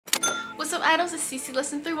What's up, idols? It's CC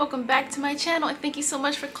Lesson 3. Welcome back to my channel and thank you so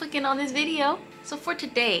much for clicking on this video. So for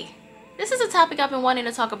today, this is a topic I've been wanting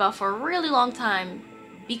to talk about for a really long time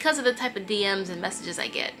because of the type of DMs and messages I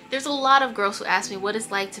get. There's a lot of girls who ask me what it's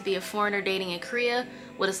like to be a foreigner dating in Korea,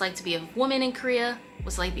 what it's like to be a woman in Korea,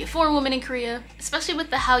 what's it like to be a foreign woman in Korea, especially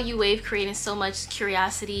with the Hallyu wave creating so much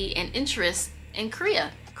curiosity and interest in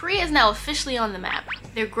Korea. Korea is now officially on the map.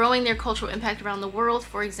 They're growing their cultural impact around the world.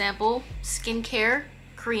 For example, skincare,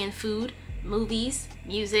 Korean food, movies,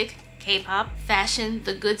 music, K-pop, fashion,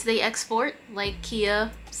 the goods they export like Kia,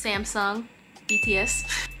 Samsung,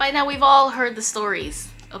 BTS. By now we've all heard the stories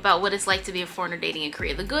about what it's like to be a foreigner dating in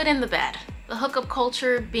Korea, the good and the bad. The hookup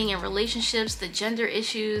culture, being in relationships, the gender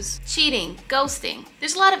issues, cheating, ghosting.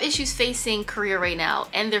 There's a lot of issues facing Korea right now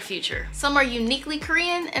and their future. Some are uniquely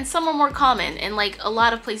Korean and some are more common, and like a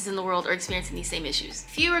lot of places in the world are experiencing these same issues.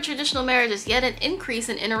 Fewer traditional marriages, yet an increase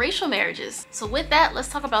in interracial marriages. So with that, let's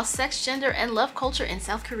talk about sex, gender, and love culture in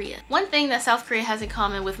South Korea. One thing that South Korea has in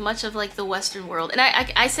common with much of like the Western world, and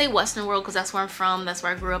I say Western world because that's where I'm from, that's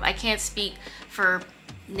where I grew up. I can't speak for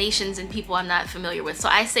nations and people I'm not familiar with, so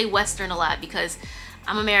I say Western a lot because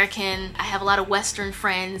I'm American. I have a lot of Western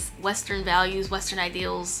friends, Western values, Western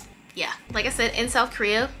ideals. Yeah, like I said, in South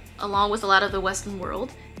Korea, along with a lot of the Western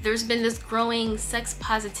world, there's been this growing sex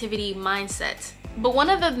positivity mindset. But one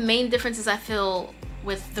of the main differences I feel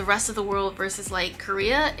with the rest of the world versus like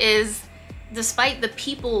Korea is, despite the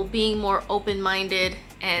people being more open-minded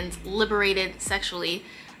and liberated sexually,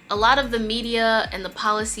 a lot of the media and the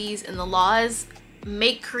policies and the laws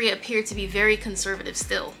make Korea appear to be very conservative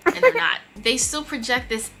still, and they're not. They still project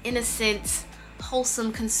this innocent,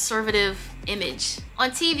 wholesome, conservative image.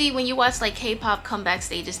 On TV, when you watch like K-pop comeback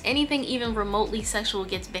stages, anything even remotely sexual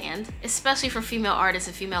gets banned, especially for female artists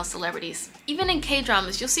and female celebrities. Even in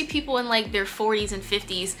K-dramas, you'll see people in like their 40s and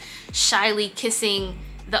 50s shyly kissing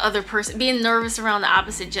the other person, being nervous around the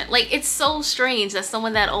opposite gender. Like, it's so strange that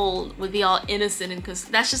someone that old would be all innocent, and because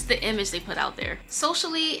that's just the image they put out there.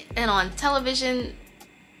 Socially and on television,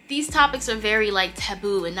 these topics are very like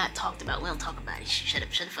taboo and not talked about. We don't talk about it. Shut the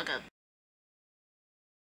fuck up.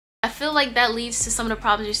 I feel like that leads to some of the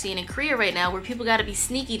problems you're seeing in Korea right now, where people gotta be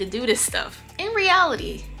sneaky to do this stuff. In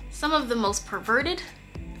reality, some of the most perverted,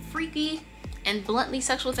 freaky, and bluntly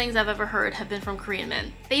sexual things I've ever heard have been from Korean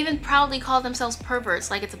men. They even proudly call themselves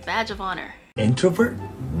perverts like it's a badge of honor. Introvert?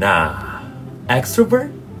 Nah.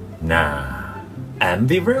 Extrovert? Nah.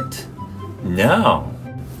 Ambivert? No.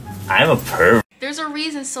 I'm a pervert. There's a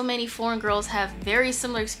reason so many foreign girls have very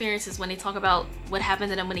similar experiences when they talk about what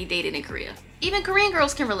happened to them when they dated in Korea. Even Korean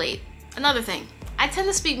girls can relate. Another thing, I tend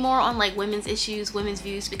to speak more on like women's issues, women's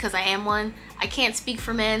views, because I am one. I can't speak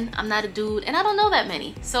for men, I'm not a dude, and I don't know that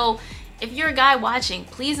many. So if you're a guy watching,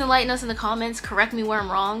 please enlighten us in the comments, correct me where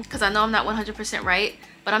I'm wrong, because I know I'm not 100% right,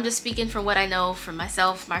 but I'm just speaking from what I know from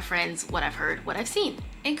myself, my friends, what I've heard, what I've seen.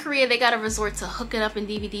 In Korea, they gotta resort to hooking up in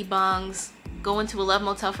DVD bongs, go into a love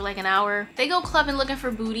motel for like an hour. They go clubbing looking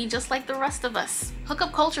for booty just like the rest of us.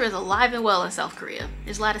 Hookup culture is alive and well in South Korea.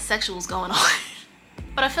 There's a lot of sexuals going on.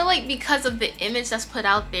 But I feel like because of the image that's put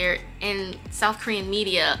out there in South Korean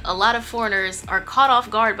media, a lot of foreigners are caught off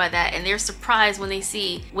guard by that, and they're surprised when they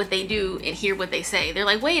see what they do and hear what they say. They're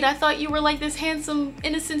like, wait, I thought you were like this handsome,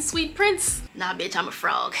 innocent, sweet prince. Nah, bitch, I'm a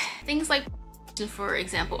frog. Things like, for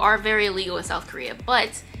example, are very illegal in South Korea,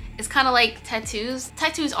 but it's kind of like tattoos.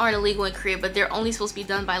 Tattoos aren't illegal in Korea, but they're only supposed to be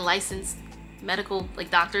done by licensed medical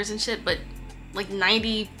like doctors and shit, but like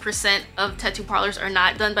 90% of tattoo parlors are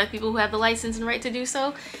not done by people who have the license and right to do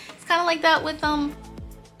so. It's kind of like that with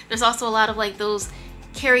there's also a lot of like those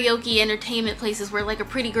karaoke entertainment places where like a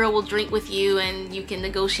pretty girl will drink with you and you can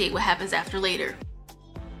negotiate what happens after later.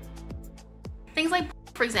 Things like,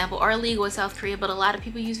 for example, are illegal in South Korea, but a lot of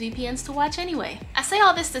people use VPNs to watch anyway. I say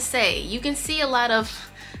all this to say, you can see a lot of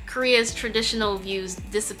Korea's traditional views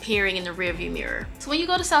disappearing in the rearview mirror. So when you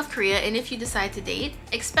go to South Korea, and if you decide to date,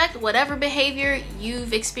 expect whatever behavior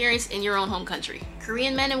you've experienced in your own home country.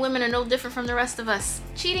 Korean men and women are no different from the rest of us.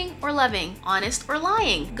 Cheating or loving, honest or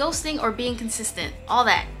lying, ghosting or being consistent, all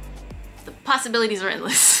that. The possibilities are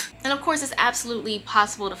endless. And of course, it's absolutely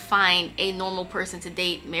possible to find a normal person to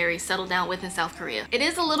date, marry, settle down with in South Korea. It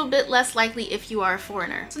is a little bit less likely if you are a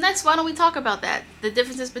foreigner. So next, why don't we talk about that? The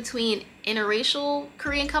differences between interracial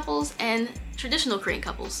Korean couples and traditional Korean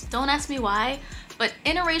couples. Don't ask me why, but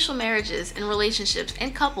interracial marriages and relationships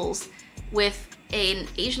and couples with an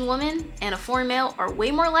Asian woman and a foreign male are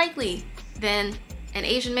way more likely than an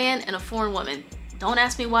Asian man and a foreign woman. Don't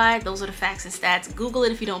ask me why, those are the facts and stats. Google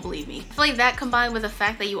it if you don't believe me. I feel like that, combined with the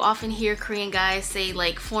fact that you often hear Korean guys say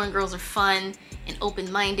like foreign girls are fun and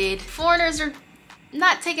open-minded. Foreigners are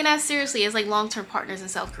not taken as seriously as like long-term partners in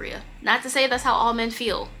South Korea. Not to say that's how all men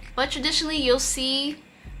feel, but traditionally you'll see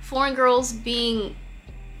foreign girls being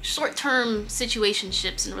short-term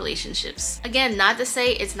situationships and relationships. Again, not to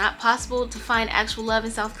say it's not possible to find actual love in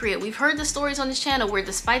South Korea. We've heard the stories on this channel where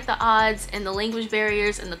despite the odds and the language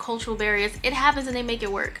barriers and the cultural barriers, it happens and they make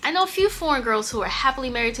it work. I know a few foreign girls who are happily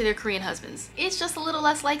married to their Korean husbands. It's just a little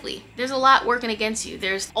less likely. There's a lot working against you.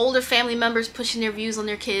 There's older family members pushing their views on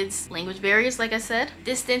their kids, language barriers, like I said,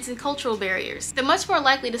 distance and cultural barriers. They're much more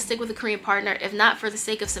likely to stick with a Korean partner, if not for the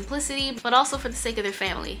sake of simplicity, but also for the sake of their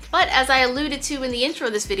family. But as I alluded to in the intro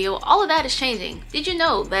of this video, all of that is changing. Did you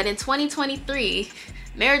know that in 2023,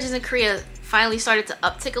 marriages in Korea finally started to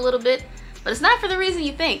uptick a little bit? But it's not for the reason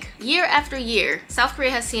you think. Year after year, South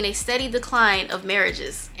Korea has seen a steady decline of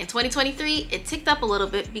marriages. In 2023, it ticked up a little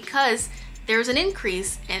bit because there's an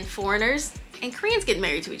increase in foreigners and Koreans getting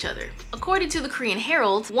married to each other. According to the Korean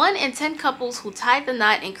Herald, 1 in 10 couples who tied the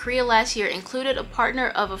knot in Korea last year included a partner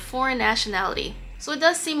of a foreign nationality. So it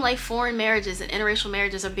does seem like foreign marriages and interracial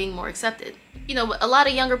marriages are being more accepted. You know, a lot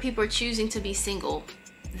of younger people are choosing to be single.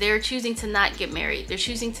 They're choosing to not get married. They're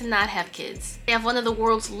choosing to not have kids. They have one of the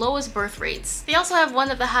world's lowest birth rates. They also have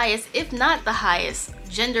one of the highest, if not the highest,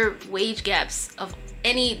 gender wage gaps of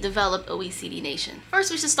any developed OECD nation.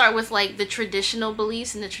 First, we should start with like the traditional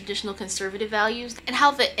beliefs and the traditional conservative values and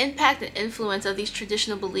how the impact and influence of these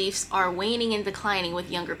traditional beliefs are waning and declining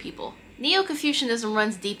with younger people. Neo-Confucianism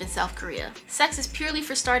runs deep in South Korea. Sex is purely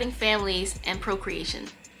for starting families and procreation.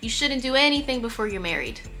 You shouldn't do anything before you're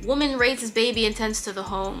married. Woman raises baby and tends to the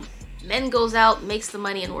home. Men goes out, makes the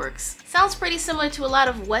money and works. Sounds pretty similar to a lot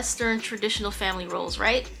of Western traditional family roles,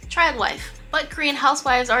 right? Triad wife. But Korean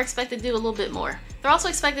housewives are expected to do a little bit more. They're also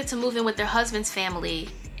expected to move in with their husband's family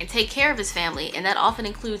and take care of his family, and that often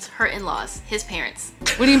includes her in-laws, his parents.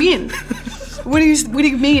 What do you mean? What do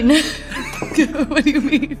you mean? What do you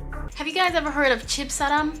mean? Have you guys ever heard of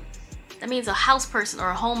chipsaram? That means a house person or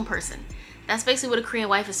a home person. That's basically what a Korean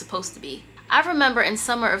wife is supposed to be. I remember in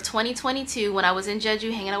summer of 2022 when I was in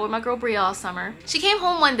Jeju hanging out with my girl Bria all summer. She came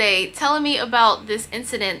home one day telling me about this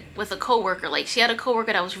incident with a coworker. Like, she had a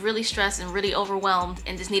coworker that was really stressed and really overwhelmed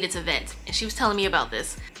and just needed to vent. And she was telling me about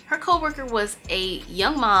this. Her coworker was a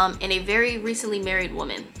young mom and a very recently married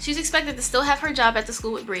woman. She was expected to still have her job at the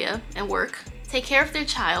school with Bria and work, take care of their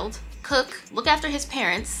child, cook, look after his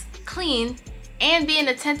parents, clean, and be an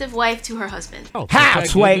attentive wife to her husband.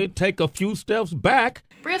 Halfway, take a few steps back.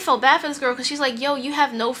 Bria felt bad for this girl because she's like, yo, you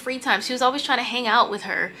have no free time. She was always trying to hang out with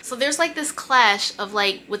her. So there's like this clash of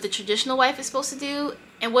like what the traditional wife is supposed to do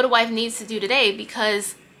and what a wife needs to do today,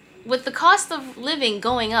 because with the cost of living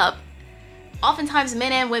going up, oftentimes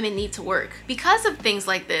men and women need to work. Because of things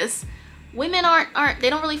like this, women they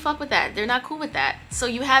don't really fuck with that. They're not cool with that. So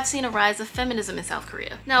you have seen a rise of feminism in South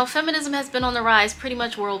Korea. Now, feminism has been on the rise pretty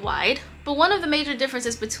much worldwide, but one of the major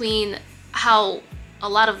differences between how a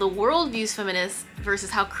lot of the world views feminists versus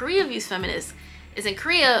how Korea views feminists is in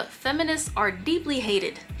Korea, feminists are deeply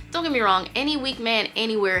hated. Don't get me wrong, any weak man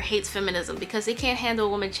anywhere hates feminism because they can't handle a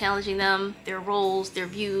woman challenging them, their roles, their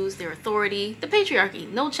views, their authority. The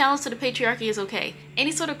patriarchy. No challenge to the patriarchy is okay.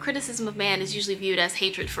 Any sort of criticism of man is usually viewed as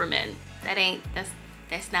hatred for men.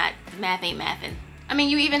 That's not, math ain't mathin'. I mean,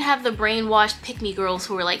 you even have the brainwashed pick-me girls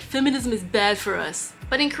who are like, feminism is bad for us.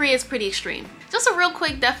 But in Korea, it's pretty extreme. Just a real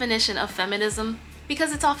quick definition of feminism,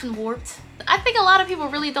 because it's often warped. I think a lot of people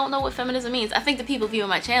really don't know what feminism means. I think the people viewing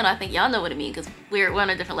my channel, I think y'all know what it means because we're on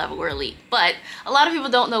a different level, we're elite. But a lot of people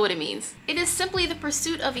don't know what it means. It is simply the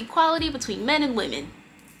pursuit of equality between men and women.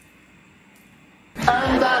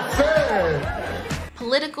 And that's it.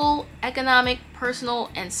 Political, economic, personal,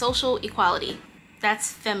 and social equality.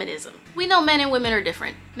 That's feminism. We know men and women are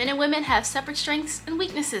different. Men and women have separate strengths and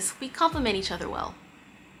weaknesses. We complement each other well,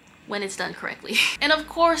 when it's done correctly. And of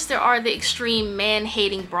course, there are the extreme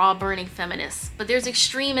man-hating, bra-burning feminists, but there's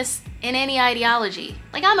extremists in any ideology.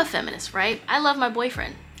 Like, I'm a feminist, right? I love my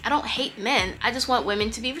boyfriend. I don't hate men, I just want women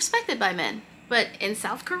to be respected by men. But in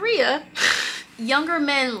South Korea, younger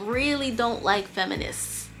men really don't like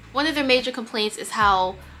feminists. One of their major complaints is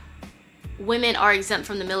how women are exempt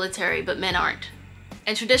from the military, but men aren't.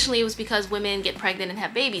 And traditionally it was because women get pregnant and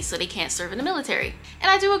have babies, so they can't serve in the military.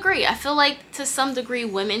 And I do agree. I feel like to some degree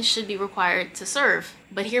women should be required to serve.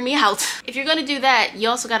 But hear me out. If you're gonna do that, you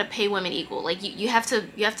also gotta pay women equal. Like you have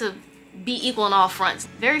to be equal on all fronts.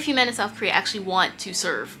 Very few men in South Korea actually want to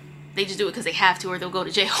serve. They just do it because they have to or they'll go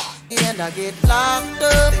to jail. And I get locked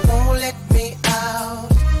up, they won't let me out.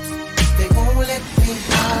 They won't let me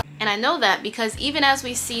out. And I know that because even as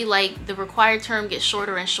we see like the required term get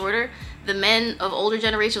shorter and shorter, The men of older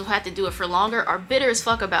generations who had to do it for longer are bitter as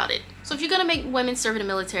fuck about it. So if you're gonna make women serve in the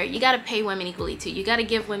military, you gotta pay women equally too. You gotta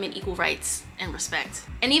give women equal rights and respect.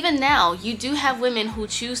 And even now, you do have women who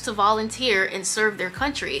choose to volunteer and serve their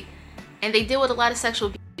country, and they deal with a lot of sexual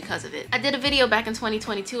abuse because of it. I did a video back in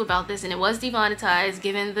 2022 about this, and it was demonetized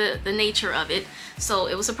given the nature of it. So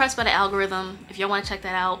it was suppressed by the algorithm, if y'all wanna check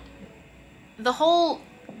that out. The whole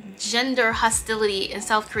gender hostility in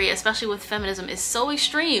South Korea, especially with feminism, is so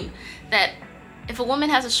extreme that if a woman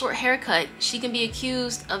has a short haircut, she can be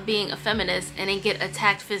accused of being a feminist and then get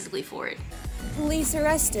attacked physically for it. Police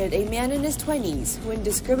arrested a man in his 20s who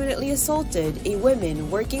indiscriminately assaulted a woman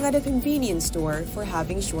working at a convenience store for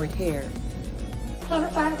having short hair.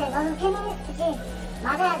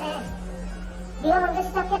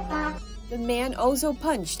 The man also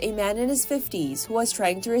punched a man in his 50s who was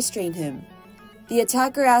trying to restrain him. The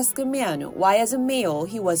attacker asked the man why as a male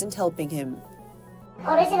he wasn't helping him.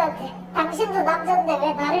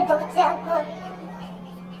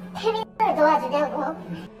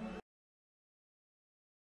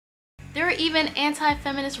 There are even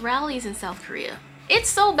anti-feminist rallies in South Korea. It's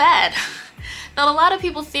so bad that a lot of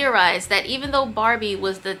people theorize that even though Barbie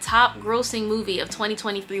was the top grossing movie of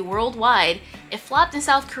 2023 worldwide, it flopped in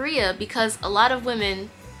South Korea because a lot of women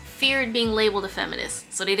feared being labeled a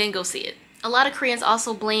feminist, so they didn't go see it. A lot of Koreans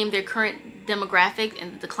also blame their current demographic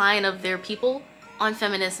and the decline of their people on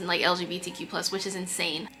feminists and like LGBTQ+, which is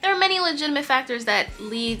insane. There are many legitimate factors that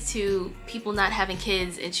lead to people not having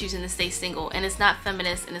kids and choosing to stay single, and it's not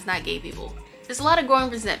feminists and it's not gay people. There's a lot of growing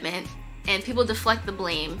resentment and people deflect the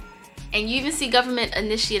blame, and you even see government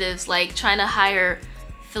initiatives like trying to hire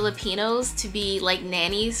Filipinos to be like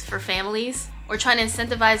nannies for families, or trying to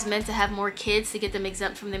incentivize men to have more kids to get them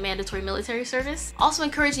exempt from the mandatory military service. Also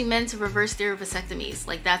encouraging men to reverse their vasectomies,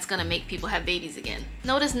 like that's gonna make people have babies again.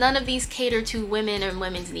 Notice none of these cater to women and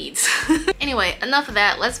women's needs. Anyway, enough of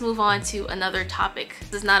that, let's move on to another topic.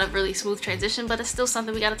 This is not a really smooth transition, but it's still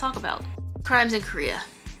something we gotta talk about. Crimes in Korea.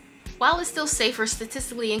 While it's still safer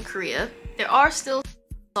statistically in Korea, there are still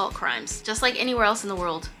assault crimes, just like anywhere else in the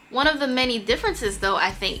world. One of the many differences though,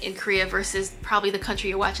 I think, in Korea versus probably the country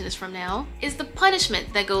you're watching this from now, is the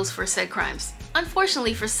punishment that goes for said crimes.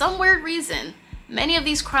 Unfortunately, for some weird reason, many of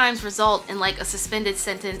these crimes result in like a suspended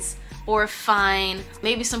sentence or a fine,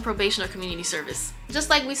 maybe some probation or community service. Just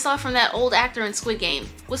like we saw from that old actor in Squid Game.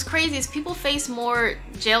 What's crazy is people face more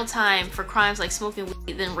jail time for crimes like smoking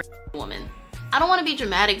weed than raping a woman. I don't want to be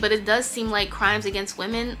dramatic, but it does seem like crimes against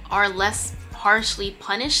women are less harshly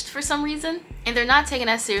punished for some reason, and they're not taken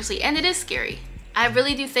as seriously, and it is scary. I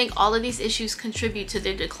really do think all of these issues contribute to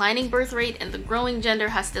their declining birth rate and the growing gender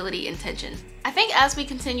hostility and tension. I think as we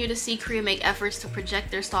continue to see Korea make efforts to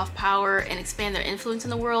project their soft power and expand their influence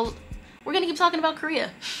in the world, we're gonna keep talking about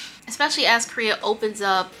Korea. Especially as Korea opens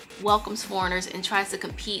up, welcomes foreigners, and tries to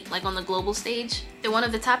compete like on the global stage. They're one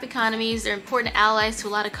of the top economies, they're important allies to a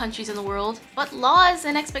lot of countries in the world, but laws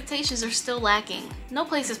and expectations are still lacking. No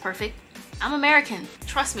place is perfect. I'm American.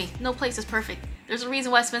 Trust me, no place is perfect. There's a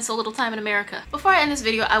reason why I spend so little time in America. Before I end this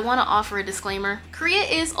video, I want to offer a disclaimer. Korea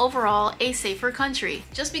is overall a safer country.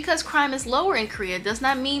 Just because crime is lower in Korea does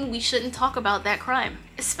not mean we shouldn't talk about that crime.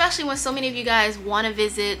 Especially when so many of you guys want to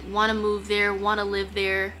visit, want to move there, want to live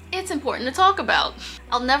there. It's important to talk about.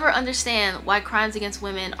 I'll never understand why crimes against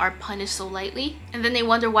women are punished so lightly, and then they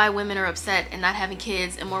wonder why women are upset and not having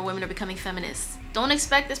kids and more women are becoming feminists. Don't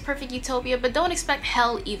expect this perfect utopia, but don't expect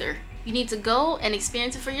hell either. You need to go and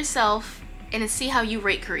experience it for yourself and see how you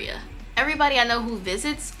rate Korea. Everybody I know who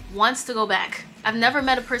visits wants to go back. I've never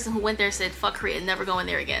met a person who went there and said, fuck Korea, never going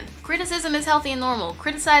there again. Criticism is healthy and normal.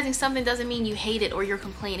 Criticizing something doesn't mean you hate it or you're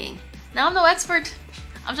complaining. Now, I'm no expert.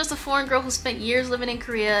 I'm just a foreign girl who spent years living in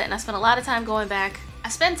Korea, and I spent a lot of time going back. I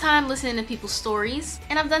spend time listening to people's stories,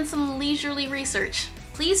 and I've done some leisurely research.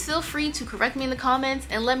 Please feel free to correct me in the comments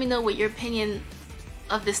and let me know what your opinion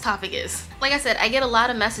of this topic is. Like I said, I get a lot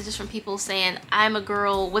of messages from people saying, I'm a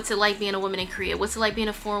girl, what's it like being a woman in Korea? What's it like being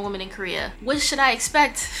a foreign woman in Korea? What should I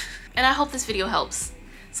expect? And I hope this video helps.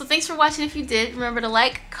 So thanks for watching if you did. Remember to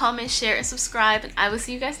like, comment, share, and subscribe, and I will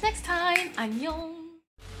see you guys next time. Annyeong!